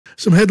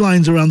some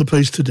headlines around the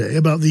place today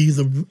about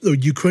the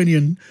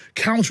Ukrainian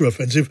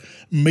counteroffensive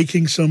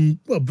making some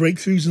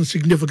breakthroughs and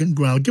significant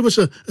ground. Give us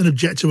an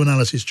objective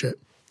analysis, Chip.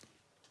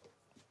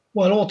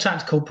 Well, all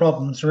tactical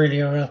problems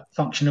really are a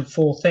function of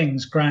four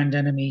things: ground,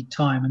 enemy,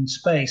 time, and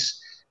space.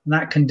 And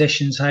that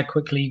conditions how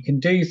quickly you can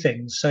do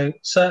things. So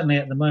certainly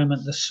at the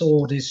moment, the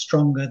sword is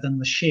stronger than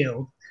the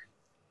shield,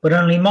 but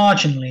only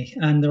marginally.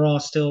 And there are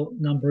still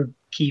a number of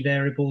key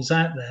variables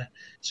out there.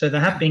 So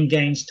there have been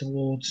gains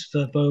towards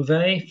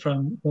Verbove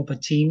from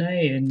Robertine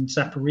in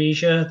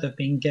Zaporizhia. There have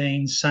been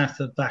gains south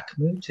of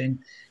Bakhmut in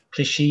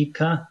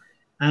Klishivka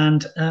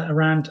and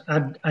around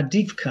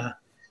Adivka.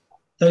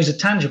 Those are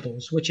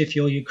tangibles, which if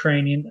you're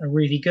Ukrainian are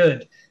really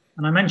good.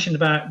 And I mentioned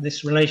about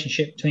this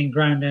relationship between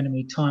ground,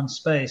 enemy, time,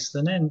 space.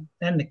 Then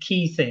the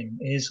key thing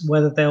is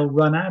whether they'll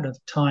run out of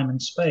time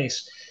and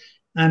space.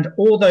 And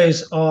all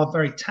those are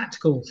very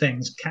tactical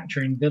things,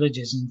 capturing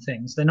villages and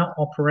things. They're not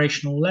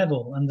operational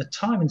level. And the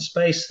time and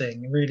space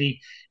thing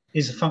really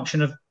is a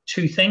function of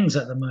two things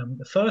at the moment.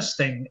 The first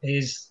thing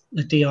is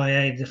the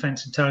DIA, the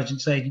Defense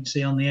Intelligence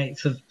Agency, on the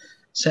 8th of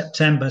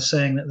September,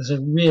 saying that there's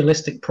a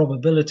realistic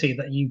probability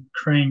that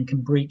Ukraine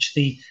can breach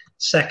the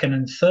second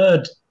and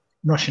third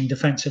Russian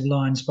defensive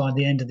lines by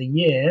the end of the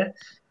year.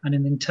 And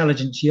in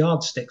intelligence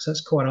yardsticks, that's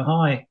quite a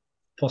high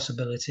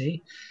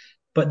possibility.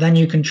 But then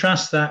you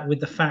contrast that with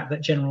the fact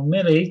that General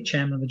Milley,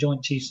 chairman of the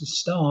Joint Chiefs of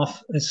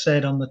Staff, has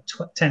said on the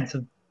 10th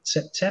of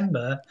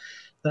September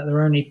that there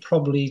are only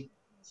probably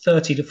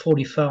 30 to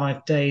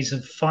 45 days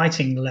of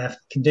fighting left,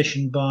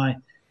 conditioned by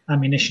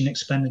ammunition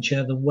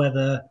expenditure, the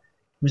weather,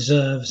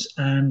 reserves,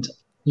 and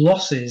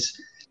losses.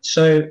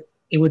 So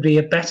it would be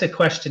a better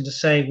question to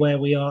say where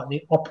we are at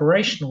the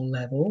operational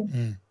level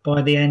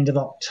by the end of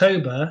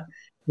October,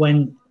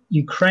 when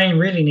Ukraine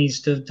really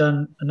needs to have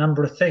done a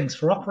number of things.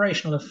 For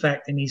operational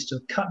effect, it needs to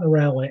have cut the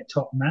railway at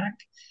Tokmak.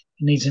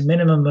 It needs a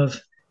minimum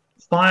of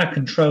fire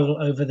control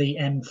over the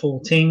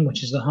M14,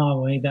 which is the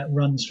highway that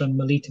runs from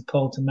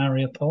Melitopol to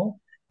Mariupol.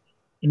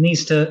 It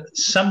needs to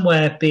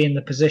somewhere be in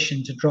the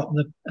position to drop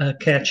the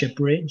Kerch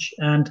Bridge,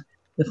 and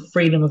the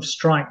freedom of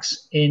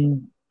strikes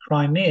in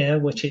Crimea,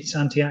 which its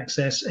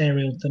anti-access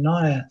area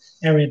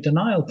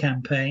denial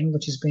campaign,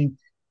 which has been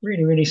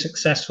really, really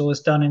successful, has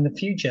done in the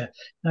future.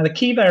 Now, the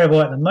key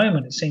variable at the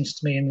moment, it seems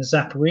to me, in the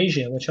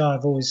Zaporizhia, which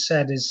I've always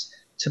said is,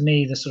 to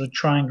me, the sort of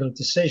triangle of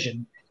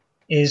decision,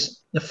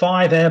 is the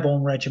 5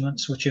 airborne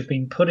regiments which have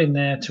been put in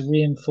there to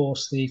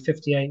reinforce the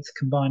 58th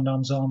Combined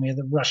Arms Army of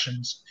the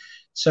Russians.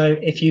 So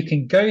if you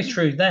can go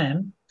through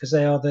them, because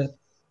they are the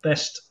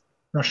best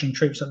Russian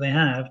troops that they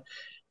have,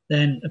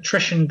 then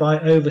attrition by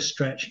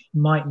overstretch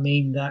might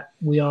mean that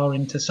we are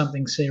into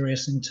something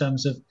serious in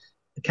terms of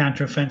the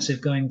counteroffensive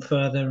going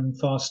further and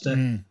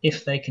faster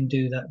if they can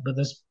do that. But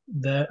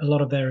there are a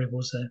lot of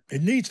variables there.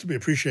 It needs to be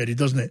appreciated,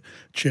 doesn't it,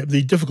 Chip,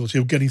 the difficulty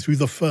of getting through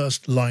the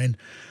first line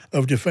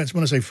of defence.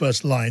 When I say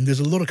first line, there's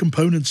a lot of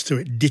components to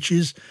it: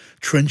 ditches,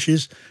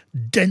 trenches,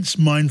 dense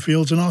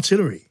minefields and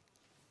artillery.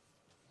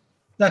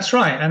 That's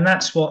right, and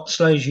that's what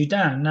slows you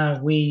down.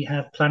 Now, we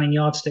have planning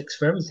yardsticks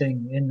for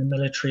everything in the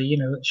military,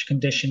 which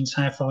conditions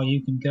how far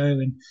you can go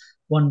in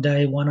 1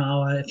 day, 1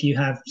 hour, if you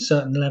have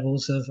certain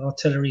levels of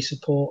artillery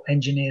support,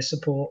 engineer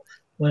support,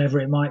 whatever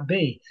it might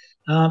be.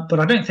 But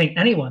I don't think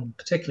anyone,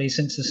 particularly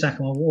since the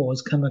Second World War,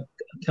 has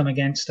come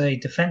against a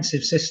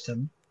defensive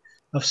system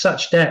of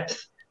such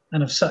depth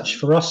and of such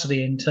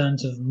ferocity in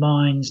terms of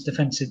mines,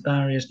 defensive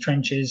barriers,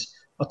 trenches,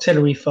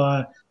 artillery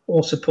fire,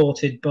 all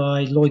supported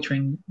by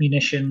loitering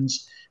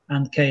munitions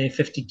and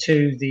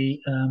Ka-52,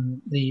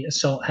 the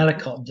assault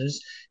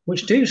helicopters,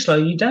 which do slow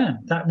you down.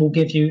 That will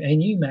give you a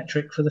new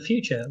metric for the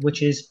future,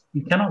 which is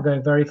you cannot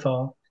go very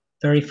far,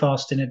 very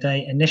fast in a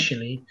day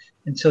initially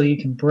until you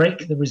can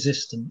break the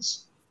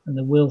resistance and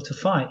the will to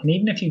fight. And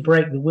even if you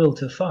break the will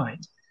to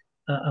fight,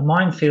 a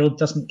minefield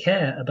doesn't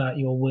care about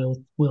your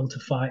will to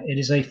fight. It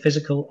is a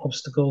physical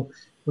obstacle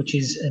which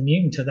is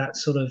immune to that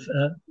sort of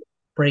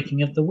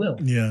breaking of the will.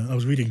 Yeah, I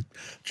was reading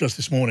just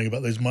this morning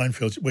about those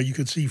minefields where you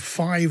could see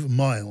 5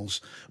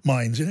 miles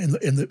mines in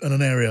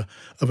an area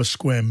of a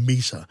square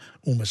meter.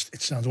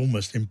 It sounds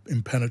almost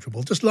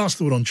impenetrable. Just last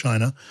thought on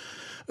China.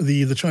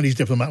 The Chinese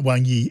diplomat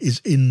Wang Yi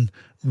is in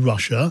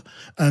Russia,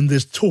 and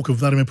there's talk of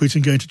Vladimir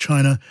Putin going to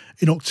China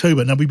in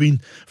October. Now, we've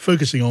been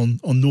focusing on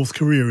North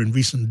Korea in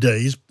recent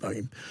days.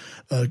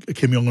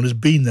 Kim Jong-un has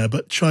been there,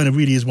 but China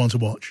really is one to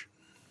watch.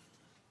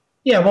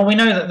 Yeah, well, we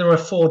know that there are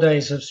 4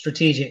 days of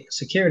strategic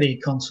security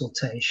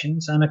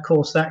consultations, and of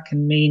course that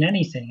can mean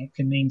anything. It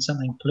can mean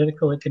something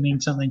political, it can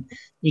mean something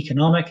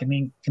economic, it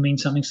can mean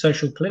something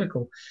social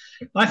political.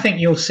 I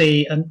think you'll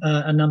see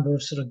a number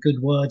of sort of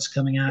good words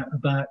coming out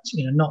about,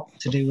 not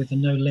to do with the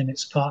no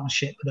limits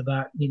partnership, but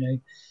about,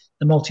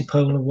 the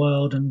multipolar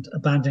world and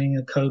abandoning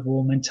the Cold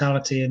War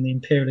mentality and the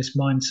imperialist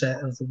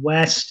mindset of the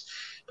West.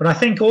 But I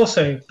think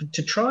also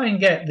to try and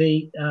get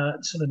the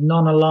sort of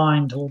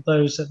non-aligned, or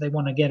those that they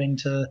want to get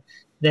into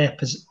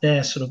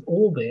their sort of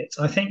orbit,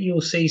 I think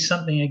you'll see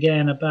something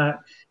again about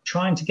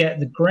trying to get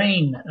the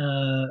grain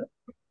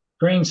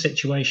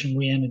situation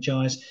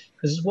re-energized.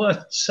 Because it's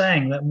worth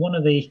saying that one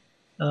of the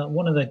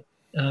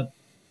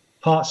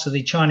parts of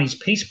the Chinese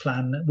peace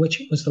plan,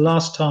 which was the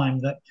last time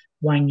that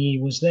Wang Yi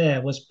was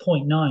there, was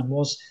point 9,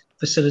 was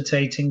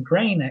facilitating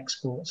grain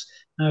exports.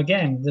 Now,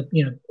 again,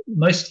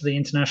 most of the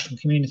international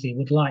community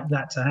would like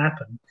that to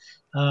happen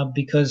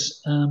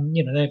because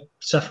they're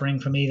suffering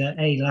from either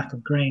A, lack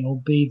of grain,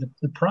 or B,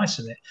 the price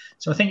of it.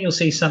 So I think you'll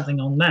see something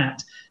on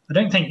that. I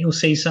don't think you'll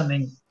see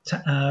something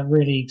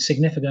really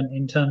significant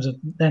in terms of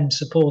them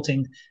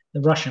supporting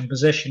the Russian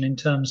position in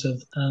terms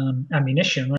of ammunition.